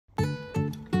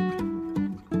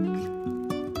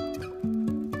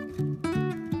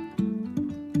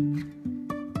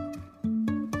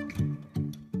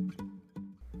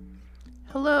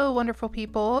Hello, wonderful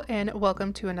people, and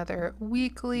welcome to another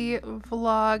weekly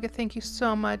vlog. Thank you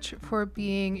so much for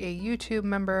being a YouTube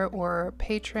member or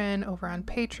patron over on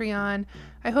Patreon.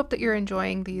 I hope that you're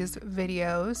enjoying these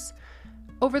videos.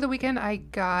 Over the weekend, I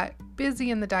got busy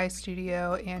in the dye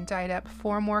studio and dyed up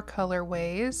 4 more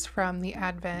colorways from the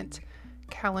Advent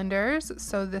calendars.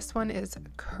 So this one is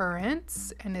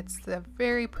Currents, and it's the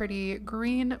very pretty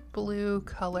green blue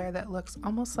color that looks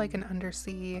almost like an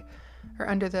undersea or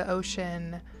under the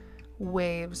ocean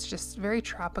waves, just very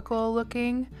tropical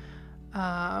looking.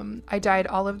 I dyed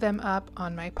all of them up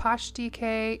on my Posh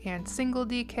DK and single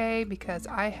DK because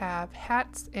I have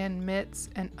hats and mitts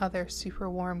and other super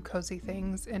warm cozy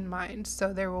things in mind.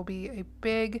 So there will be a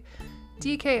big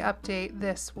DK update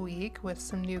this week with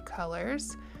some new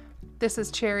colors. This is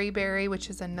Cherry Berry,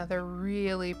 which is another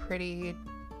really pretty,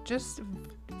 just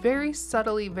very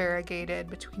subtly variegated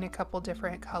between a couple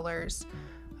different colors.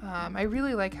 I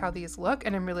really like how these look,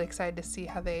 and I'm really excited to see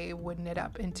how they would knit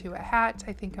up into a hat.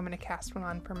 I think I'm going to cast one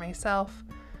on for myself.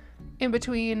 In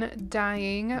between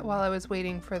dyeing, while I was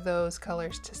waiting for those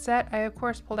colors to set, I of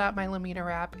course pulled out my Lamina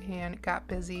Wrap and got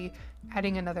busy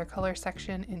adding another color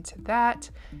section into that.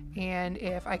 And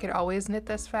if I could always knit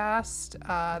this fast,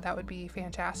 that would be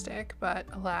fantastic. But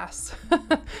alas,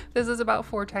 this is about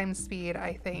 4 times speed,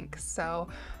 I think. So,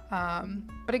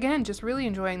 but again, just really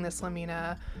enjoying this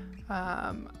Lamina.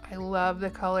 I love the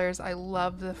colors. I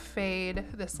love the fade.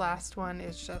 This last one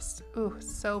is just, ooh,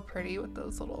 so pretty with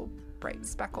those little bright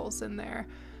speckles in there.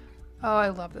 Oh, I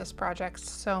love this project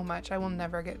so much. I will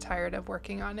never get tired of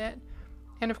working on it.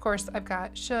 And of course, I've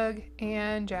got Shug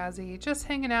and Jazzy just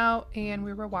hanging out, and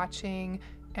we were watching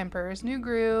Emperor's New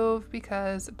Groove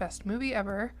because best movie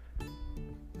ever.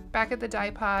 Back at the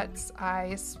dye pots,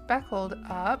 I speckled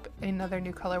up another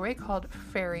new colorway called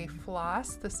Fairy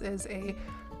Floss. This is a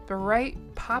bright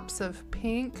pops of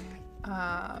pink,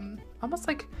 almost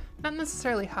like not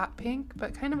necessarily hot pink,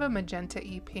 but kind of a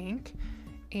magenta-y pink.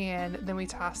 And then we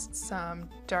tossed some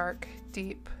dark,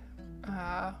 deep,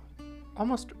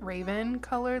 almost raven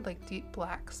colored, like deep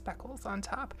black speckles on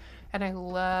top. And I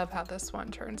love how this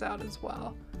one turns out as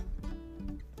well.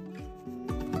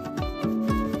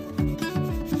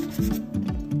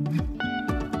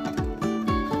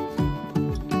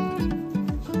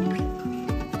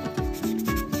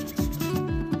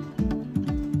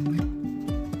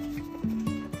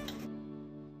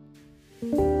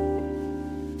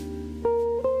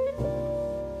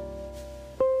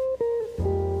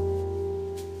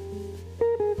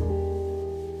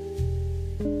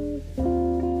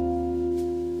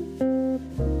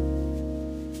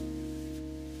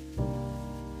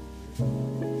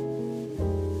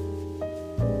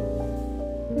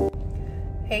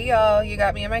 Hey y'all, you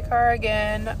got me in my car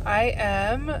again. I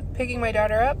am picking my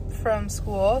daughter up from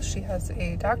school. She has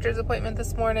a doctor's appointment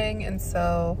this morning, and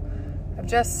so I've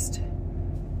just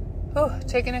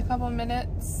taken a couple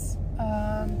minutes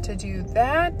to do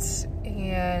that.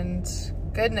 And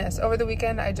goodness, over the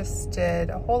weekend I just did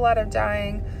a whole lot of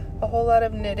dyeing, a whole lot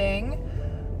of knitting.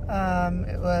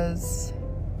 It was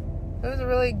a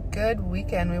really good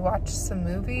weekend. We watched some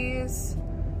movies,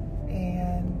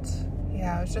 and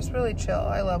yeah, it was just really chill.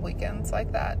 I love weekends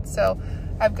like that. So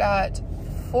I've got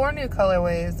 4 new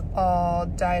colorways all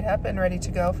dyed up and ready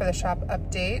to go for the shop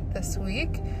update this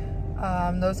week.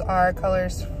 Those are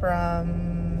colors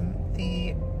from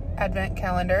the Advent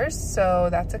calendars, so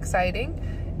that's exciting.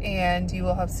 And you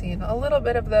will have seen a little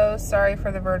bit of those. Sorry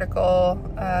for the vertical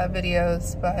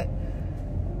videos, but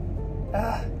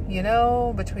you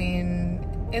know, between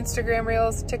Instagram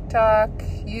Reels, TikTok,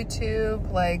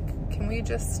 YouTube, like,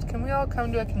 can we all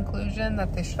come to a conclusion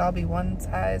that they should all be one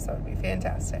size? That would be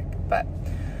fantastic. But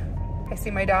I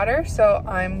see my daughter, so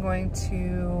I'm going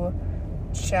to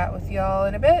chat with y'all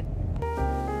in a bit.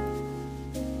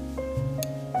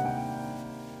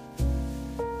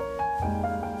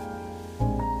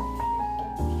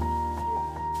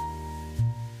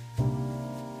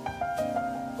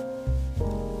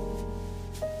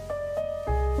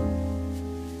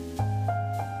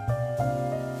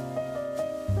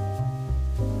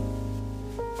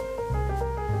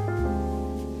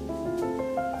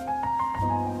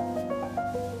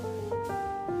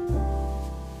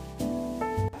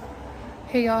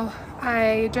 Hey y'all,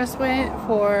 I just went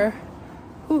for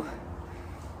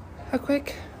a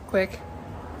quick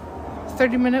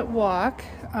 30-minute walk.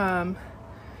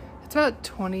 It's about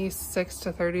 26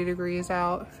 to 30 degrees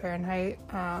out Fahrenheit,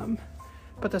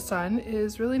 but the sun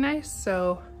is really nice,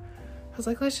 so I was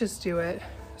like, let's just do it.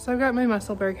 So I've got my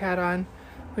Musselburgh hat on,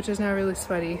 which is now really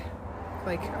sweaty.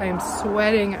 Like, I am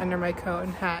sweating under my coat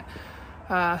and hat,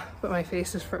 but my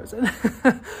face is frozen.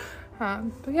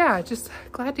 But yeah, just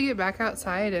glad to get back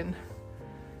outside and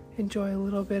enjoy a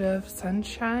little bit of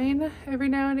sunshine every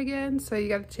now and again. So you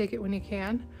got to take it when you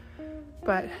can.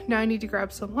 But now I need to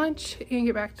grab some lunch and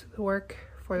get back to the work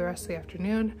for the rest of the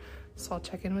afternoon. So I'll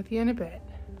check in with you in a bit.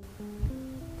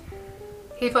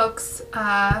 Hey folks,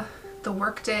 the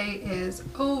work day is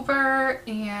over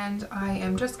and I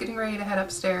am just getting ready to head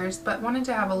upstairs, but wanted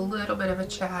to have a little bit of a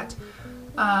chat.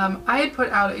 I had put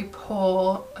out a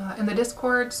poll in the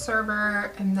Discord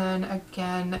server and then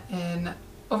again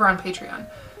over on Patreon.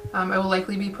 I will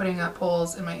likely be putting up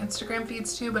polls in my Instagram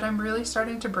feeds too, but I'm really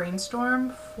starting to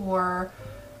brainstorm for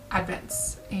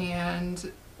Advents,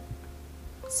 and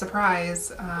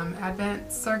surprise,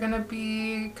 Advents are gonna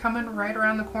be coming right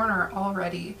around the corner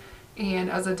already.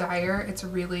 And as a dyer, it's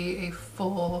really a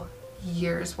full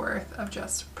year's worth of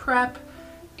just prep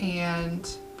and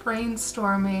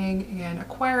brainstorming and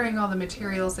acquiring all the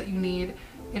materials that you need.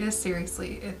 It is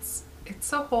seriously, it's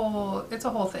a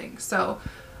whole thing. So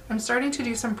I'm starting to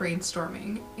do some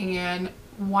brainstorming and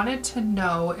wanted to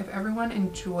know if everyone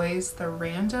enjoys the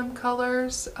random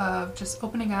colors of just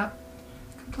opening up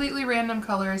completely random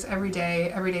colors every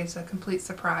day. Every day is a complete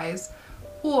surprise.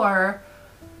 Or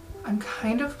I'm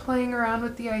kind of playing around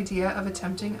with the idea of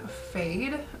attempting a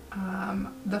fade.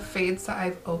 The fades that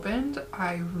I've opened,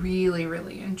 I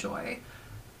really enjoy.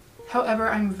 However,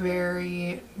 I'm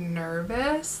very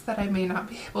nervous that I may not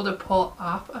be able to pull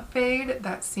off a fade.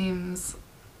 That seems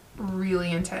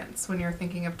really intense when you're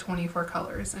thinking of 24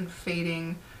 colors and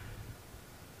fading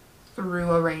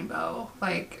through a rainbow.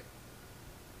 Like,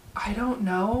 I don't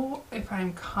know if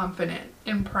I'm confident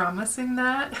in promising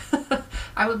that.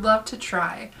 I would love to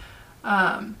try.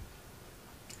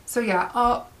 So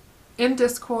yeah, in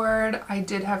Discord, I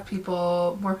did have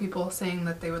more people saying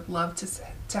that they would love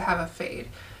to have a fade.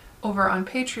 Over on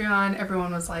Patreon,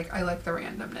 everyone was like, I like the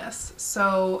randomness.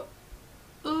 So,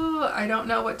 I don't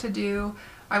know what to do.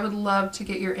 I would love to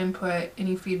get your input,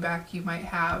 any feedback you might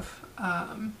have.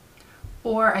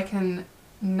 Or I can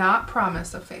not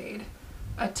promise a fade,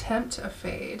 attempt a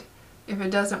fade. If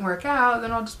it doesn't work out,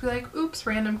 then I'll just be like, oops,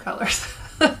 random colors.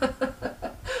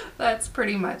 That's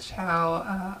pretty much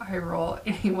how I roll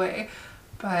anyway.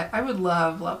 But I would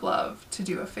love to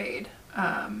do a fade.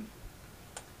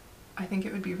 I think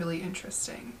it would be really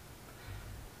interesting.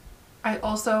 I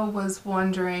also was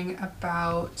wondering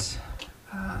about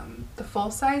the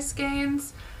full-size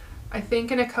skeins. I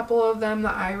think in a couple of them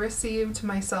that I received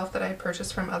myself that I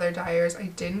purchased from other dyers, I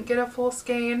didn't get a full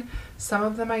skein. Some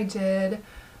of them I did.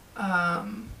 I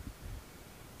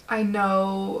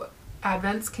know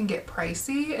Advents can get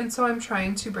pricey, and so I'm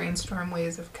trying to brainstorm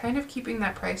ways of kind of keeping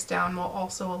that price down while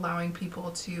also allowing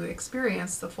people to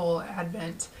experience the full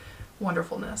Advent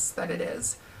wonderfulness that it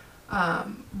is.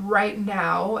 Right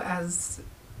now, as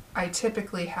I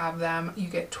typically have them, you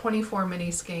get 24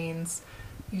 mini skeins,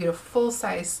 you get a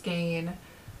full-size skein,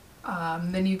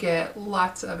 then you get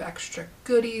lots of extra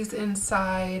goodies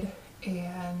inside,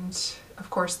 and of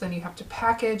course then you have to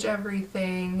package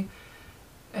everything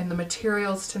and the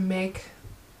materials to make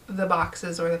the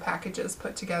boxes or the packages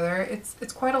put together.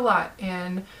 It's quite a lot,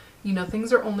 and you know,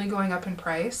 things are only going up in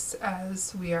price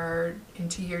as we are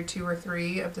into year 2 or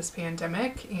 3 of this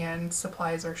pandemic and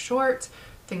supplies are short.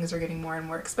 Things are getting more and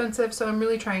more expensive, so I'm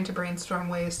really trying to brainstorm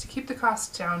ways to keep the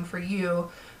costs down for you,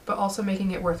 but also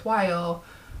making it worthwhile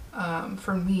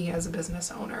for me as a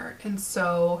business owner. And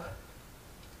so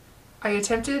I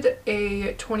attempted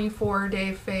a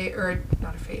 24-day fade, or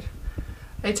not a fade.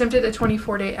 I attempted a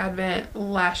 24-day Advent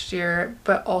last year,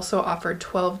 but also offered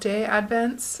 12-day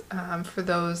Advents for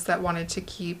those that wanted to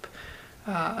keep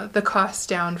the costs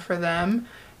down for them.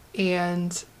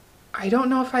 And I don't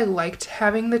know if I liked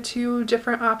having the 2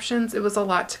 different options. It was a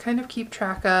lot to kind of keep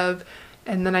track of.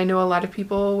 And then I know a lot of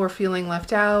people were feeling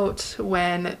left out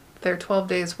when their 12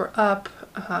 days were up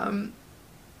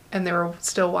and they were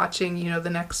still watching, you know, the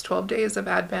next 12 days of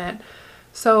Advent.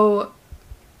 So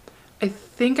I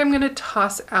think I'm going to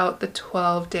toss out the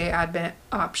 12-day Advent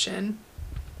option.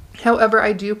 However,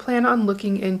 I do plan on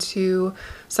looking into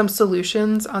some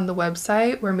solutions on the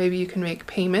website where maybe you can make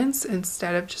payments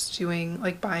instead of just doing,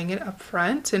 like, buying it up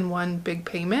front in one big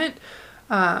payment.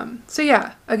 So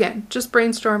yeah, again, just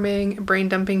brainstorming, brain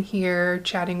dumping here,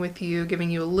 chatting with you,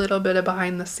 giving you a little bit of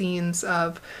behind the scenes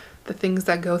of the things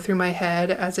that go through my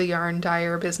head as a yarn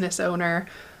dyer business owner.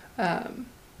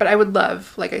 But I would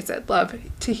love, like I said, love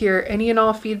to hear any and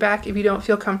all feedback. If you don't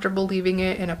feel comfortable leaving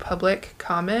it in a public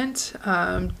comment,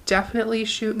 definitely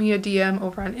shoot me a DM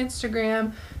over on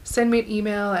Instagram, send me an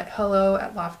email at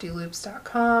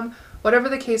hello@loftyloops.com. Whatever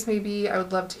the case may be, I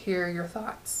would love to hear your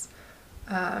thoughts.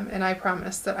 And I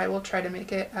promise that I will try to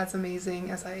make it as amazing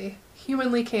as I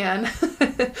humanly can.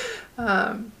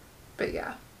 But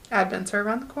yeah, Advents are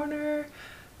around the corner.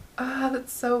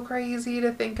 That's so crazy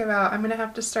to think about. I'm gonna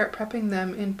have to start prepping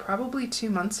them in probably 2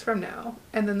 months from now,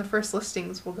 and then the first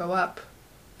listings will go up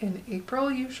in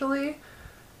April usually.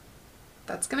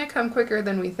 That's gonna come quicker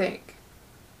than we think.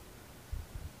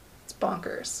 It's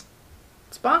bonkers.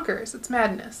 It's bonkers. It's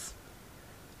madness.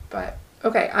 But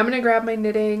okay, I'm gonna grab my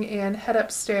knitting and head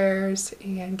upstairs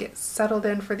and get settled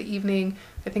in for the evening.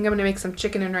 I think I'm gonna make some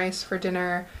chicken and rice for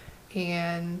dinner,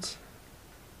 and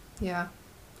yeah,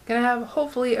 gonna have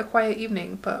hopefully a quiet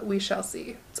evening, but we shall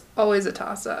see. It's always a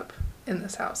toss-up in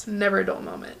this house, never a dull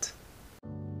moment.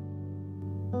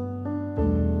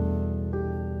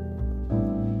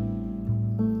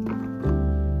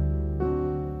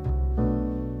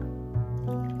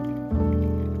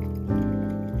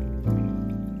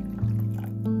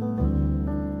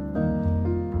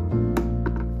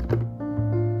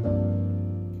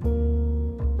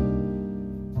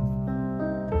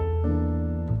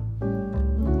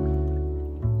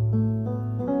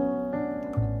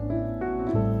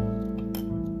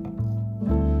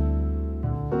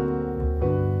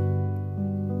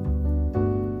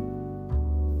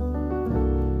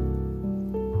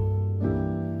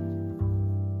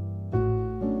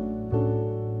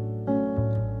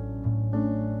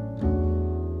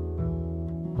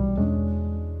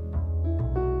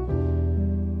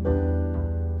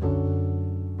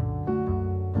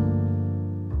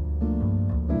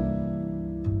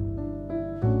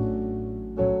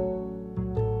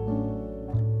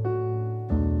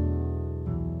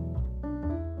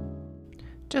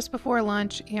 Just before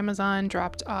lunch, Amazon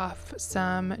dropped off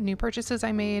some new purchases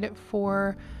I made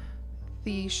for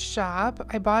the shop.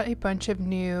 I bought a bunch of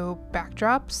new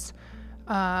backdrops.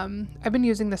 I've been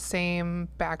using the same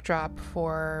backdrop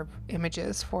for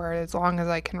images for as long as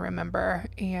I can remember,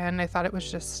 and I thought it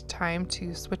was just time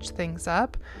to switch things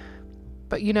up.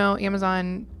 But you know,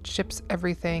 Amazon ships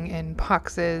everything in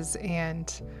boxes and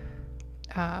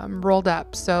rolled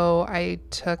up, so I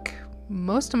took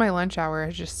most of my lunch hour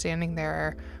is just standing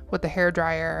there with the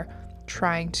hairdryer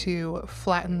trying to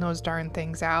flatten those darn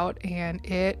things out, and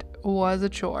it was a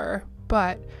chore,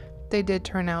 but they did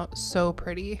turn out so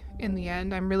pretty in the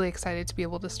end. I'm really excited to be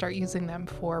able to start using them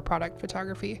for product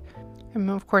photography. And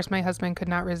of course, my husband could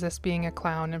not resist being a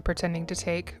clown and pretending to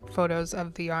take photos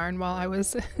of the yarn while I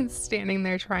was standing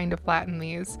there trying to flatten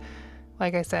these.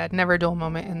 Like I said, never a dull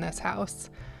moment in this house.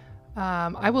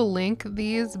 I will link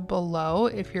these below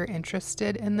if you're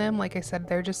interested in them. Like I said,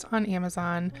 they're just on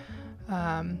Amazon.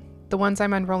 The ones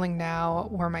I'm unrolling now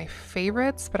were my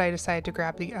favorites, but I decided to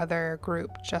grab the other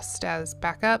group just as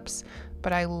backups.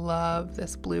 But I love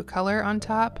this blue color on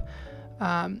top.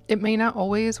 It may not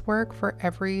always work for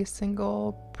every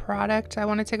single product I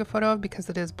want to take a photo of because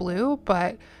it is blue,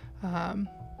 but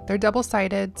they're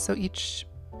double-sided, so each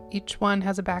one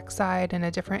has a backside and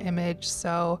a different image,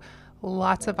 so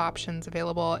lots of options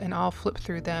available, and I'll flip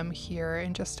through them here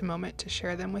in just a moment to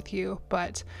share them with you.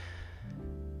 But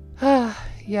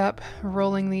yep,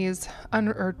 rolling these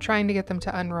or trying to get them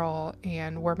to unroll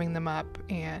and warming them up,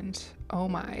 and oh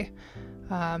my,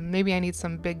 maybe I need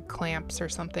some big clamps or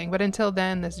something, but until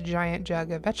then, this giant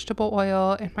jug of vegetable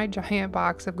oil and my giant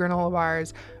box of granola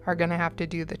bars are gonna have to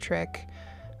do the trick.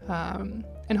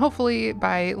 And hopefully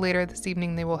by later this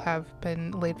evening they will have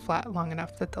been laid flat long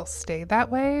enough that they'll stay that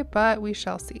way, but we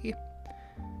shall see.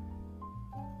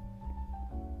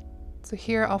 So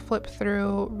here I'll flip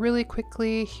through really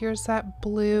quickly. Here's that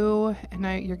blue,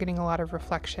 and you're getting a lot of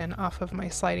reflection off of my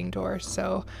sliding door,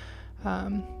 so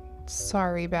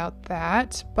sorry about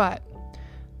that. But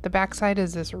the backside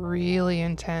is this really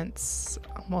intense,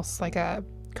 almost like a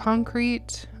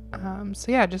concrete.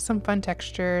 So yeah, just some fun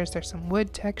textures. There's some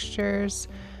wood textures,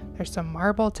 there's some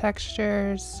marble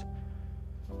textures,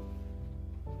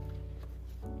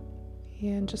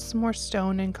 and just some more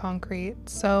stone and concrete.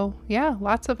 So yeah,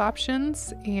 lots of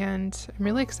options, and I'm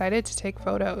really excited to take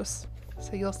photos.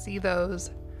 So you'll see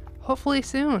those hopefully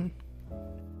soon.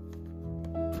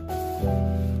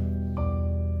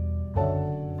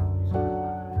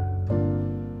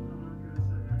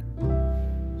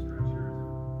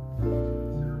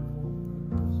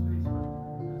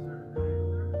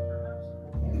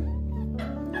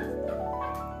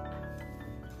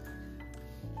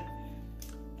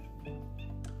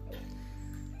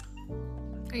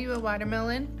 Are you a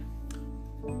watermelon?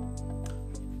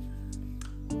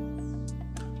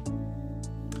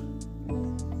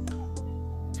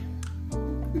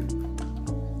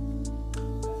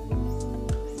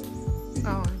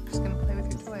 Oh, I'm just gonna play with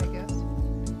your toy, I guess.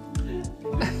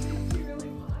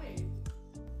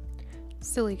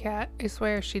 Silly cat. I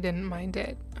swear she didn't mind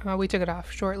it. We took it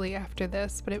off shortly after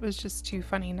this, but it was just too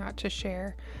funny not to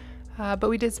share. But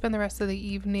we did spend the rest of the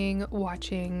evening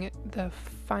watching the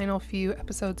final few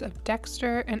episodes of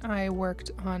Dexter, and I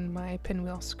worked on my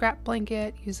pinwheel scrap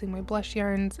blanket using my blush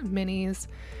yarns, minis,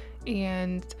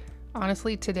 and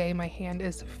honestly today my hand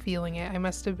is feeling it. I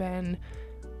must have been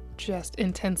just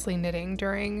intensely knitting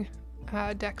during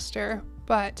Dexter,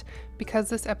 but because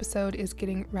this episode is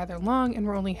getting rather long and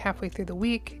we're only halfway through the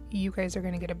week, you guys are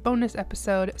going to get a bonus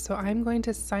episode, so I'm going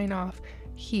to sign off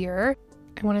here.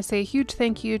 I want to say a huge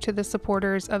thank you to the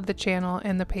supporters of the channel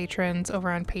and the patrons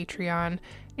over on Patreon,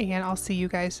 and I'll see you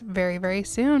guys very, very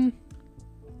soon.